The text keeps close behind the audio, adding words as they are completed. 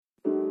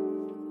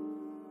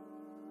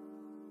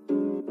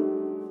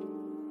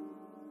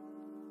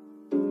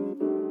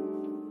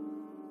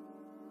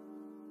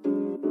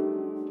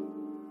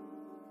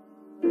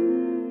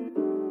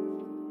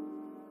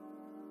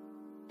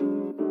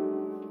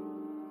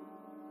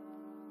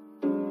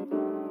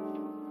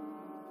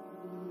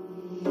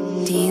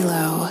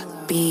D-Lo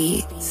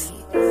Beats.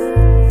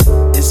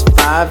 It's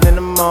 5 in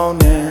the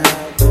morning.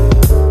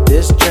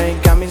 This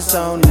drink got me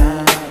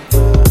zoning.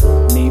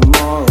 Need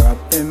more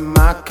up in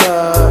my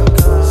cup.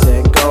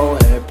 Said go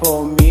ahead,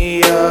 pull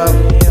me up.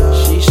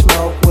 She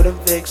smoke with a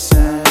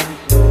vixen.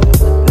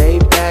 Lay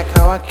back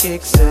how I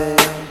kicks it.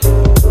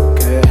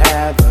 Could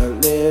have a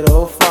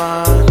little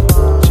fun.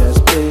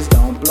 Just please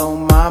don't blow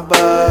my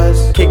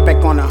buzz. Kick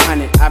back on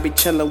 100, I be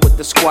chillin' with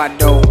the squad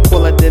though.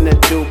 Cooler than a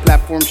dude,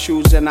 platform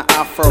shoes and an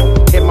afro.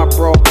 Hit my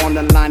bro up on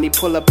the line, he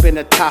pull up in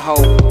a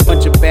Tahoe.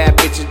 Bunch of bad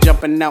bitches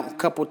jumping out,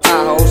 couple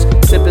Tahoes.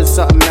 Sippin'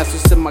 something else,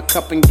 just in my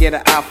cup and get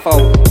an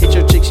iPhone. Hit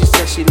your chick, she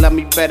said she love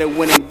me better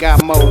when it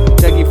got mo.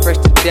 Dougie fresh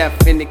to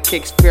death, in the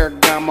kicks,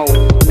 Ferragamo.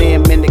 Lay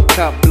him in the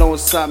cup, blowin'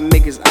 something,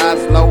 make his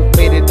eyes low.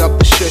 Faded off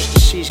the shush, the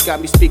sheesh got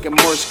me speaking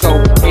Morse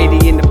code.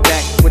 80 in the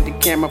back, with the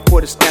camera,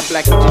 pour the snap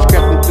black. He just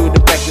crept through the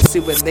back to see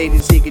what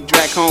ladies he could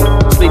drag home.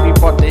 Sleepy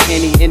bought the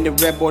Henny in the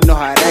Red Bull, know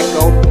how that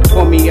go.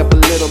 Pour me up a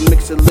little,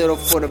 mix a little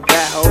for the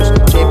bad hoes.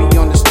 JB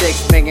on the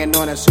sticks, banging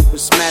on a Super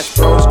Smash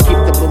Bros. Keep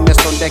the blue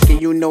mist on deck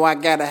and you know I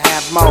gotta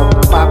have more.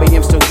 5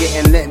 AM still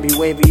getting lit, be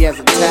wavy as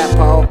a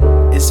tadpole.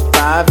 It's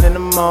 5 in the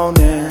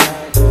morning.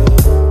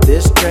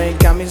 This drink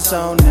got me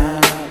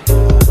zoning.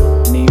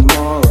 Need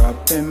more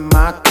up in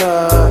my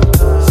cup.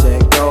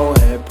 Said go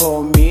ahead,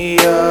 pull me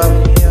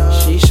up.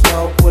 She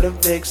smoke with a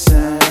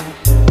vixen.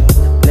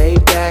 Lay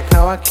back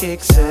how I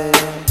kicks it.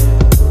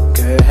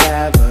 Could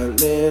have a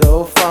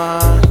little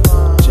fun.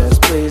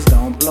 Just please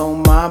don't blow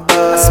my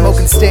buzz. I smoke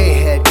and stay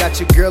ahead, got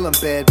your girl in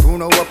bed.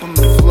 Bruno up on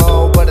the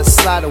floor, but a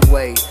slide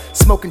away.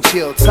 Smoking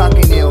chill,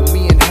 talking ill,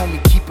 me and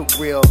homie keep it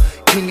real.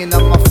 Pinging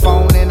up my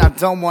phone and I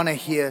don't wanna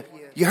hear.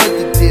 You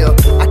heard the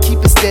deal, I keep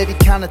it steady,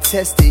 kinda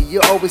tested.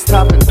 You're always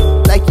topping,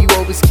 like you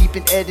always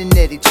keeping Ed and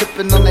Eddie.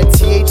 Tripping on that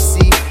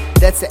THC,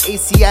 that's a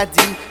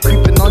ACID.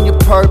 Creeping on your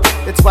perp,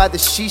 that's why the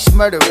sheesh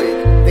murder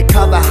it. They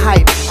call the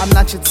hype, I'm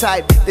not your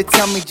type. They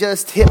tell me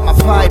just hit my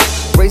pipe.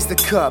 Raise the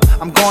cup,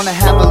 I'm gonna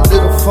have a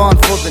little fun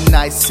for the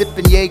night.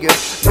 Sipping Jaeger,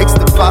 mix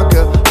the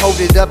vodka, hold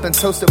it up and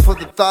toast it for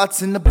the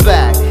thoughts in the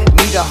back.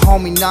 Need a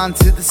homie non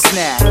to the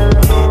snack.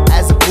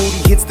 As the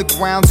booty hits the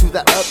ground to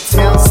the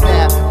uptown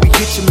snap, we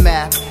hit your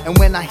map, and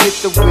when I hit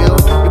the wheel,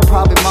 your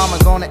probably mama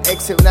gonna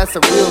exit, that's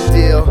the real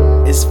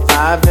deal. It's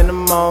 5 in the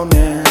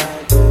morning.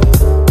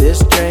 This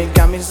drink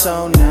got me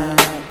zoning.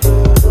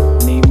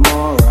 Need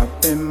more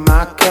up in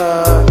my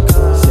cup.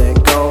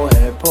 Said go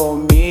ahead, pull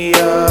me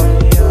up.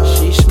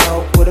 She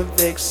smoke with a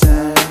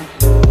vixen.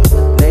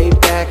 Lay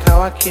back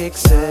how I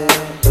kicks it.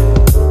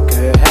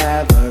 Could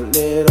have a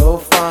little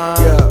fun.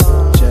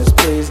 Just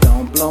please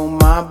don't blow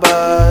my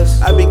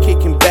buzz. I been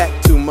kicking back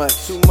too much.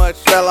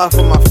 Fell off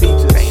of my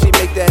features. She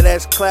make that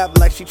ass clap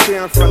like she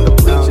cheering from the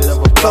bleachers.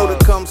 Told her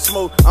come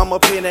smoke, I'm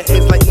up in the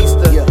eggs like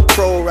Easter.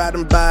 Troll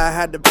riding by,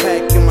 had the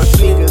pack in my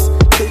sneakers.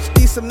 Bitch,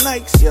 these some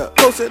Nikes.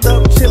 Posted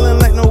up, chillin'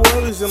 like no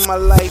worries in my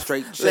life.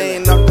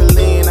 Laying off the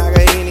lean, I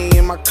got Henny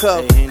in my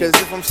cup. Cause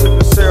if I'm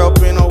sipping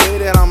syrup, ain't no way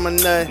that I'm a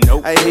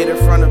nut. I hit it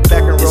from the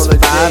back and roll a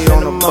J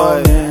on the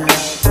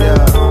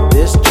butt.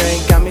 This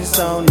drink got me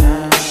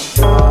zoning.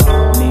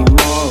 Need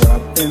more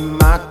up in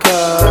my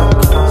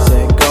cup.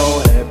 Said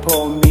go ahead,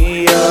 pull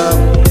me up.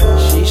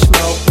 She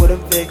smoke with a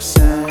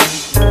vixen.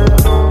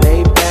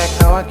 Lay back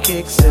how I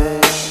kicks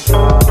it.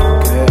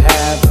 Could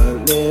have a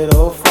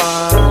little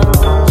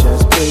fun.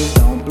 Just please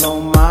don't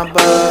blow my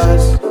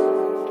buzz.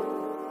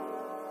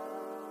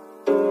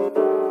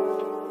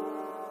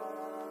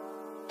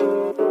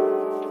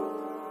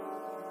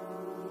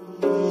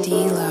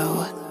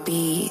 D-Lo